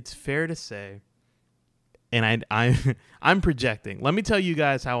point it's fair to say, and I'm projecting. Let me tell you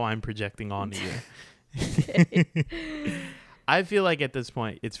guys how I'm projecting onto you. I feel like at this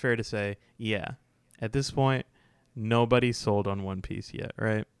point it's fair to say, yeah, at this point nobody's sold on One Piece yet,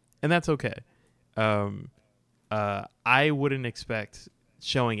 right? And that's okay. I wouldn't expect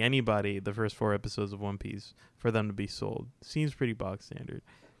showing anybody the first 4 episodes of One Piece for them to be sold. Seems pretty bog standard.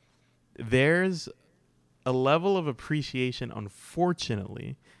 There's a level of appreciation,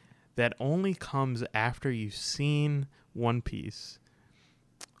 unfortunately, that only comes after you've seen One Piece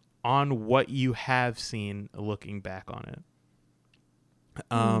on what you have seen looking back on it.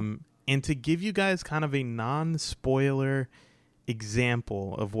 And to give you guys kind of a non-spoiler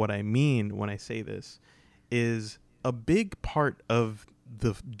example of what I mean when I say this is a big part of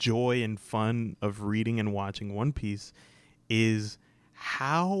the joy and fun of reading and watching One Piece is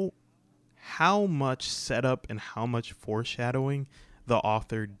how much setup and how much foreshadowing the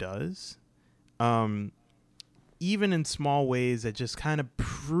author does, even in small ways that just kind of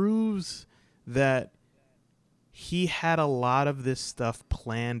proves that he had a lot of this stuff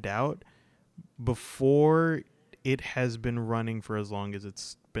planned out before it has been running for as long as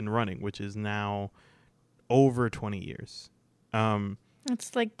it's been running, which is now over 20 years.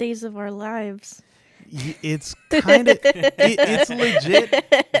 It's like Days of Our Lives. It's kind of it's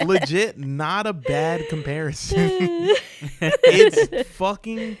legit not a bad comparison. It's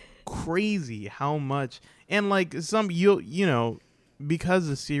fucking crazy how much, and like you know, because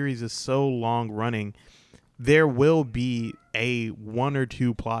the series is so long running, there will be a 1 or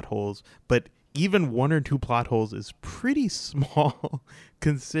 2 plot holes, but even 1 or 2 plot holes is pretty small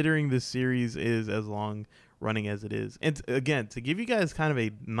considering the series is as long running as it is. And again, to give you guys kind of a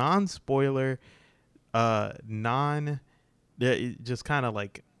non-spoiler, just kind of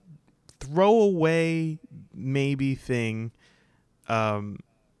like throwaway maybe thing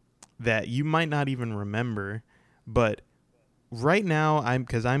that you might not even remember, but right now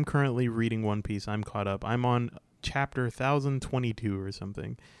because I'm currently reading One Piece, I'm caught up. I'm on chapter 1022 or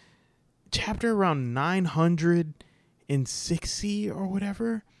something. Chapter around 960 or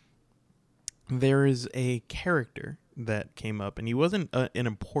whatever. There is a character that came up, and he wasn't an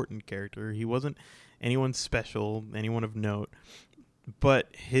important character. He wasn't anyone special, anyone of note,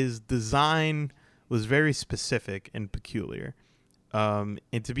 but his design was very specific and peculiar. And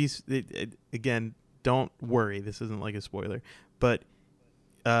to be again, don't worry, this isn't like a spoiler, but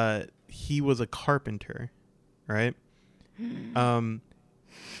he was a carpenter, right?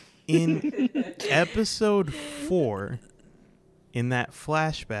 In episode 4, in that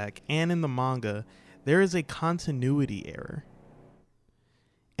flashback and in the manga, there is a continuity error.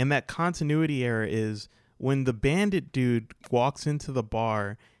 And that continuity error is when the bandit dude walks into the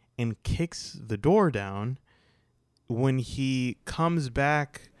bar and kicks the door down, when he comes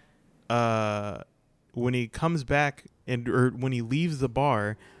back or when he leaves the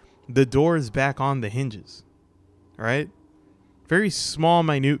bar, the door is back on the hinges. Right? Very small,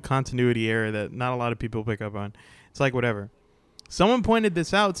 minute continuity error that not a lot of people pick up on. It's like whatever. Someone pointed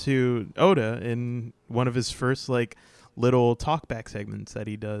this out to Oda in one of his first like little talkback segments that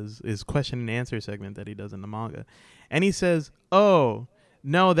he does, his question and answer segment that he does in the manga. And he says, "Oh,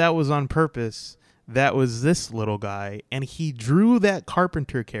 no, that was on purpose. That was this little guy." And he drew that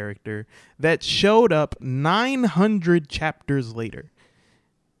carpenter character that showed up 900 chapters later.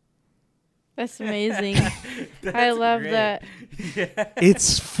 That's amazing. I love great. that. Yeah.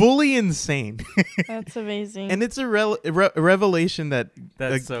 It's fully insane. That's amazing. And it's a revelation that,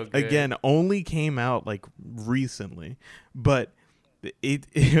 That's so good. again, only came out like recently. But it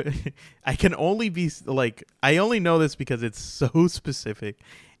I can only be like, I only know this because it's so specific,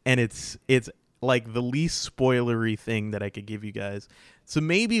 and it's like the least spoilery thing that I could give you guys. So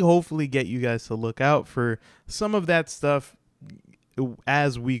maybe hopefully get you guys to look out for some of that stuff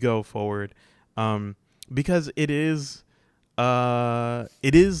as we go forward, because it is one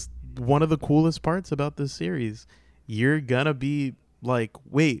of the coolest parts about this series. You're gonna be like,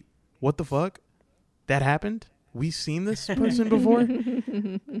 wait, what the fuck? That happened? We've seen this person before?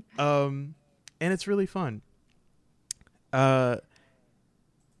 And it's really fun. That's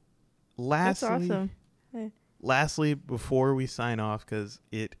Lastly, awesome. lastly, before we sign off, because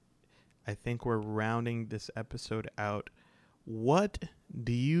I think we're rounding this episode out. What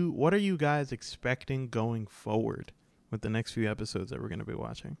are you guys expecting going forward with the next few episodes that we're going to be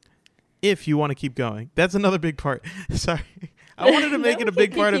watching? If you want to keep going, that's another big part. Sorry, I wanted to make it a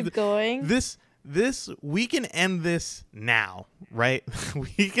big part of going. this. We can end this now, right?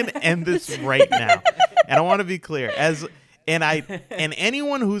 We can end this right now, and I want to be clear and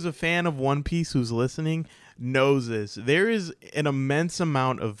anyone who's a fan of One Piece who's listening knows this. There is an immense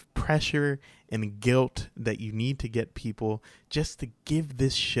amount of pressure and guilt that you need to get people just to give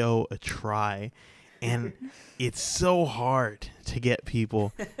this show a try. And it's so hard to get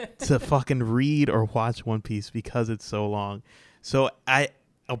people to fucking read or watch One Piece because it's so long. So a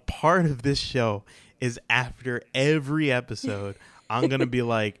part of this show is after every episode, I'm going to be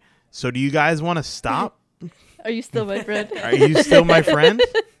like, so do you guys want to stop? Are you still my friend? Are you still my friend?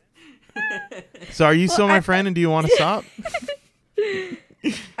 So are you still my friend, and do you want to stop?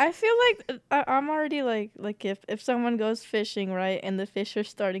 I feel like I'm already like if someone goes fishing, right, and the fish are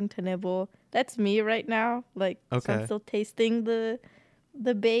starting to nibble, that's me right now. Like, Okay. so I'm still tasting the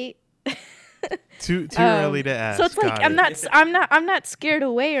bait. Too early to ask. So it's like Got it. I'm not scared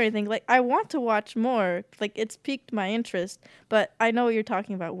away or anything. Like, I want to watch more. Like, it's piqued my interest. But I know what you're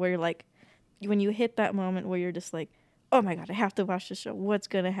talking about, where you're like, when you hit that moment where you're just like, oh my god, I have to watch the show. What's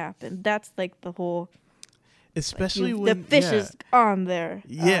gonna happen? That's like the whole. Especially Like, when the fish is on there.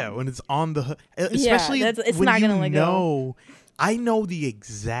 Yeah, when it's on the hook. Especially it's when not you gonna let go. know. I know the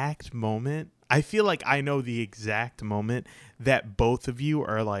exact moment. I feel like I know the exact moment that both of you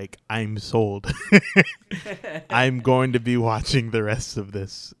are like, I'm sold. I'm going to be watching the rest of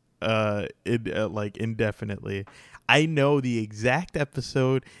this like indefinitely. I know the exact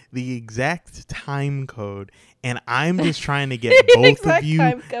episode, the exact time code, and I'm just trying to get both of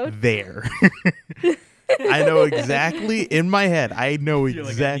you there. I know exactly in my head. I know You're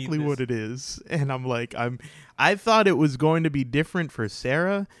like, I exactly need what this. it is, and I'm like, I thought it was going to be different for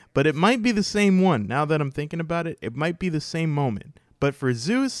Sarah, but it might be the same one. Now that I'm thinking about it, it might be the same moment. But for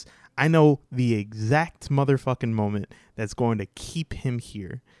Zeus, I know the exact motherfucking moment that's going to keep him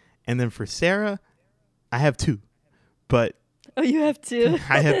here. And then for Sarah, I have two. But Oh, you have to.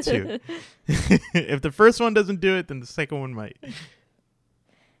 I have two. If the first one doesn't do it, then the second one might.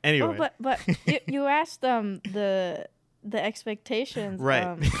 Anyway. Oh, but you asked the expectations.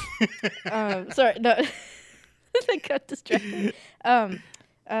 Right. Sorry, no. I got distracted.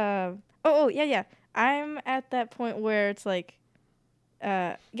 Yeah. I'm at that point where it's like,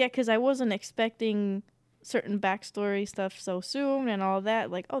 because I wasn't expecting certain backstory stuff so soon and all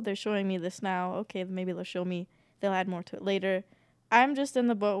that. Like, oh, they're showing me this now. Okay, maybe they'll add more to it later. I'm just in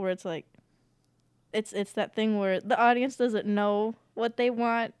the boat where it's like, it's that thing where the audience doesn't know what they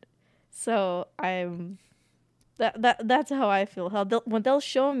want, so I'm That's how I feel. When they'll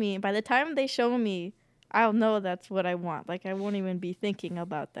show me, by the time they show me, I'll know that's what I want. Like I won't even be thinking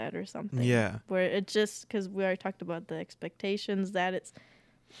about that or something. Yeah. Where it just because we already talked about the expectations that it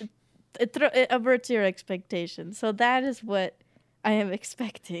averts your expectations. So that is what I am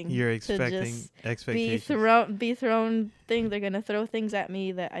expecting. You're to expecting just expectations. be thrown things. They're gonna throw things at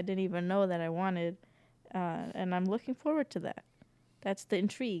me that I didn't even know that I wanted, and I'm looking forward to that. That's the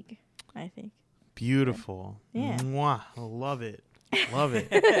intrigue, I think. Beautiful. Yeah. Mwah. Love it. Love it.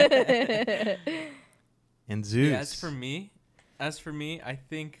 And Zeus. Yeah, as for me, I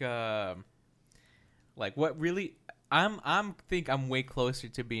think like what really I'm way closer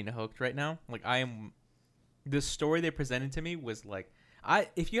to being hooked right now. Like I am. The story they presented to me was like,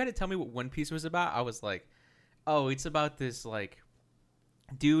 if you had to tell me what One Piece was about, I was like, oh, it's about this like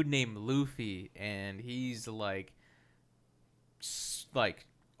dude named Luffy, and he's like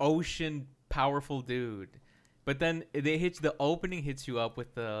ocean powerful dude. But then the opening hits you up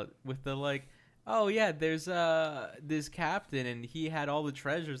with the like, oh yeah, there's this captain and he had all the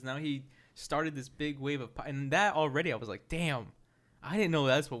treasures. Now he started this big wave of and that already I was like, damn. I didn't know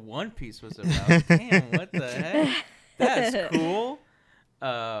that's what One Piece was about. Damn, what the heck? That's cool.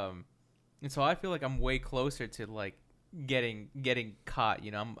 And so I feel like I'm way closer to like getting caught. You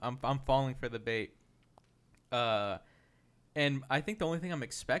know, I'm falling for the bait. And I think the only thing I'm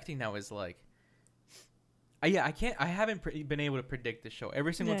expecting now is like, I haven't been able to predict the show.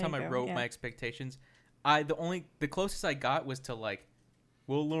 Every single time I wrote my expectations, the closest I got was to like,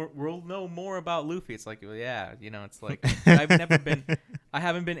 we'll know more about Luffy. It's like, well, yeah, you know, it's like I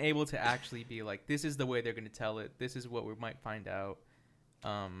haven't been able to actually be like, this is the way they're going to tell it. This is what we might find out.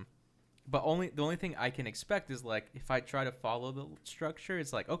 But the only thing I can expect is like, if I try to follow the structure,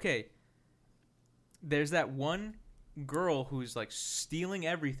 it's like, okay, there's that one girl who's like stealing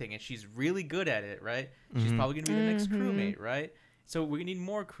everything and she's really good at it, right? Mm-hmm. She's probably going to be the next crewmate, right? So we need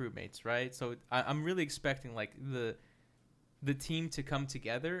more crewmates, right? So I'm really expecting like the team to come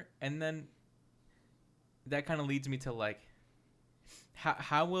together, and then that kind of leads me to like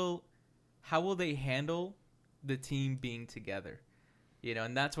how will they handle the team being together, you know?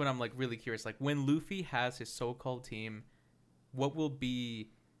 And that's what I'm like really curious, like when Luffy has his so-called team, what will be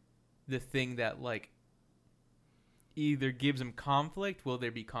the thing that like either gives him conflict? Will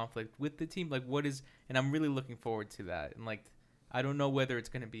there be conflict with the team? Like what is, and I'm really looking forward to that. And like I don't know whether it's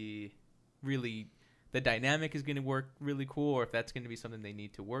going to be really the dynamic is going to work really cool, or if that's going to be something they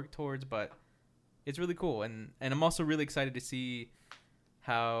need to work towards, but it's really cool. And I'm also really excited to see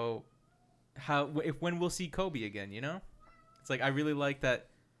when we'll see Kobe again, you know? It's like, I really like that.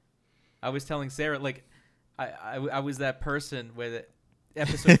 I was telling Sarah, like, I was that person where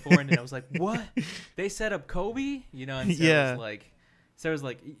episode 4 and I was like, what? They set up Kobe? You know, and Sarah's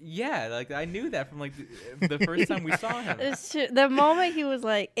like, yeah, like I knew that from like the first time we saw him. It's true. The moment he was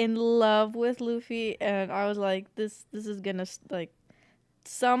like in love with Luffy, and I was like, this is gonna like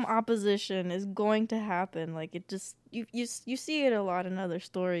some opposition is going to happen. Like it just you see it a lot in other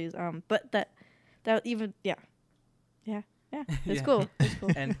stories. But that even yeah. It's cool. It's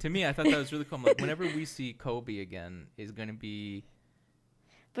cool. And to me, I thought that was really cool. I'm like, whenever we see Kobe again, is going to be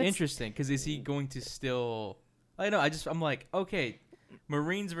interesting because is he going to still? I know. I'm like, okay.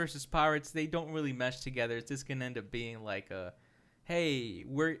 Marines versus pirates, they don't really mesh together. It's just gonna end up being like a, hey,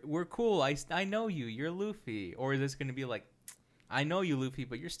 we're cool. I know you. You're Luffy. Or is this gonna be like, I know you, Luffy,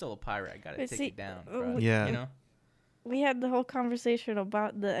 but you're still a pirate. I gotta take you down, bro. Yeah. You know. We had the whole conversation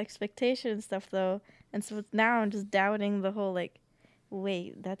about the expectation stuff though, and so now I'm just doubting the whole like,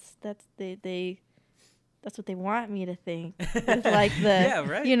 wait, that's what they want me to think. It's like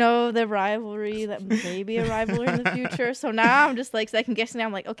the, you know, the rivalry that maybe a rivalry in the future. So now I'm just like second guessing. Now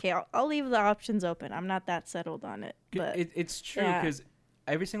I'm like, okay, I'll leave the options open. I'm not that settled on it. But it's true because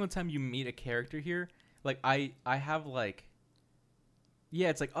every single time you meet a character here, like I have like, yeah,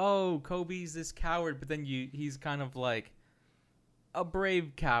 it's like, oh, Kobe's this coward, but then he's kind of like a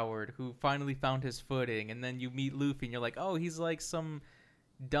brave coward who finally found his footing, and then you meet Luffy and you're like, oh, he's like some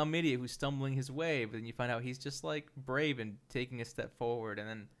dumb idiot who's stumbling his way, but then you find out he's just like brave and taking a step forward. And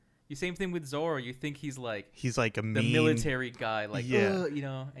then the same thing with Zoro. You think he's like a mean, the military guy, like yeah, you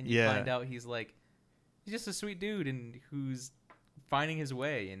know, and you find out he's just a sweet dude and who's finding his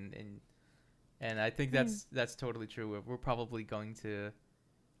way. And I think that's totally true. We're probably going to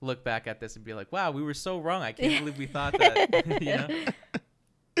look back at this and be like, wow, we were so wrong. I can't believe we thought that. You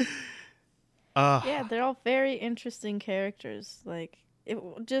know. Yeah, they're all very interesting characters. Like.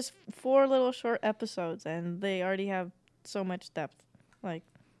 Just 4 little short episodes and they already have so much depth. Like,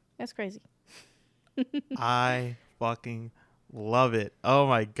 that's crazy. I fucking Love it. Oh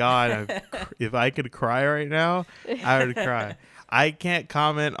my god! If I could cry right now, I would cry. I can't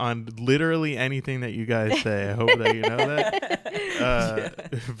comment on literally anything that you guys say. I hope that you know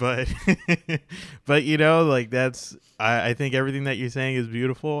that. But you know, like that's. I think everything that you're saying is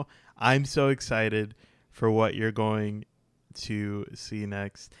beautiful. I'm so excited for what you're going to see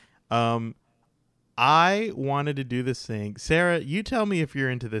next. I wanted to do this thing. Sarah, you tell me if you're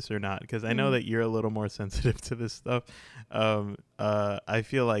into this or not, because I know that you're a little more sensitive to this stuff. I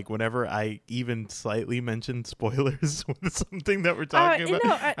feel like whenever I even slightly mention spoilers with something that we're talking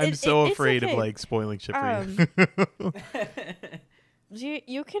about, I'm so afraid of like spoiling shit for you.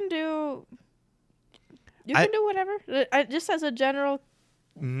 You can do whatever. Just as a general,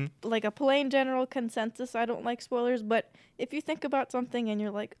 like a plain general consensus, I don't like spoilers. But if you think about something and you're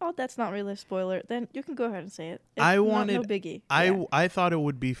like, oh, that's not really a spoiler, then you can go ahead and say it. It's no biggie. I thought it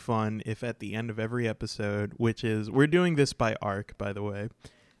would be fun if at the end of every episode, which is, we're doing this by arc, by the way.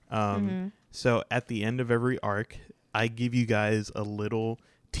 So at the end of every arc, I give you guys a little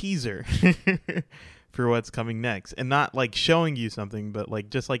teaser for what's coming next, and not like showing you something, but like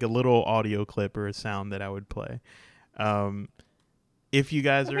just like a little audio clip or a sound that I would play. If you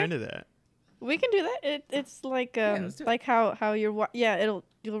guys are into that, we can do that. It's like like how you're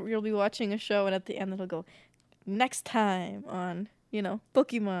you'll be watching a show, and at the end it'll go next time on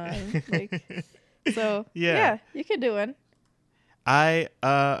Pokemon. Like, so yeah, you can do one.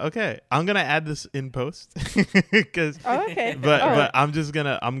 Okay, I'm gonna add this in post because but I'm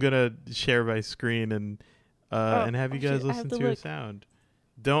gonna share my screen and have you guys listen to a sound.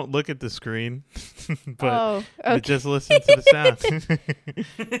 Don't look at the screen, but just listen to the sound.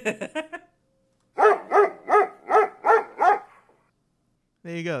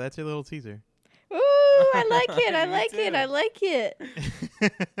 There you go. That's your little teaser. Ooh, I like it. I like it. I like it.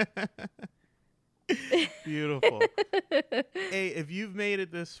 Beautiful. Hey, if you've made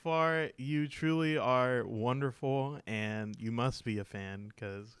it this far, you truly are wonderful, and you must be a fan,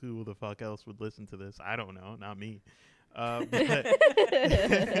 because who the fuck else would listen to this? I don't know. Not me.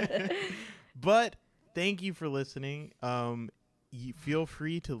 But thank you for listening. You feel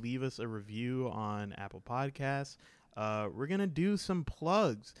free to leave us a review on Apple Podcasts. We're gonna do some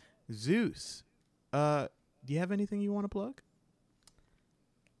plugs. Zeus, do you have anything you want to plug?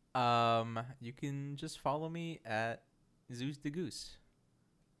 You can just follow me at Zeus the Goose.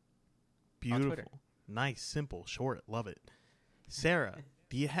 Beautiful, nice, simple, short. Love it. Sarah,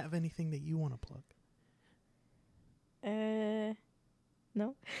 do you have anything that you want to plug?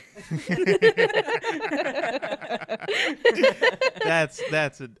 No. That's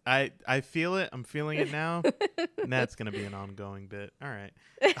it. I feel it. I'm feeling it now. And that's gonna be an ongoing bit. All right.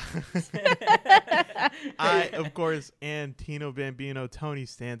 I, of course, am Tino Bambino, Tony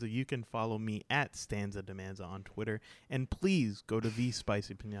Stanza. You can follow me at Stanza Demanza on Twitter. And please go to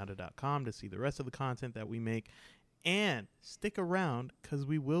thespicypinata.com to see the rest of the content that we make. And stick around, because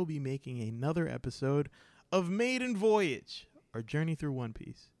we will be making another episode of Maiden Voyage, our journey through One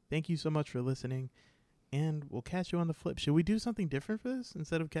Piece. Thank you so much for listening, and we'll catch you on the flip. Should we do something different for this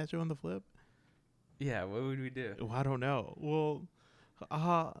instead of catch you on the flip? Yeah, what would we do? Well, I don't know. We'll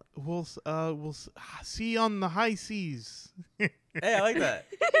see you on the high seas. Hey, I like that.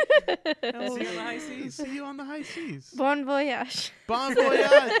 See you on the high seas. See you on the high seas. Bon voyage. Bon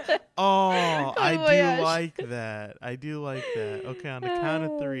voyage. Oh, Bon voyage. Do like that. I do like that. Okay, on the count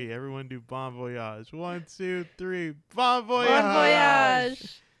of 3, everyone do bon voyage. 1, 2, 3. Bon voyage. Bon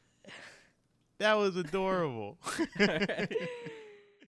voyage. That was adorable.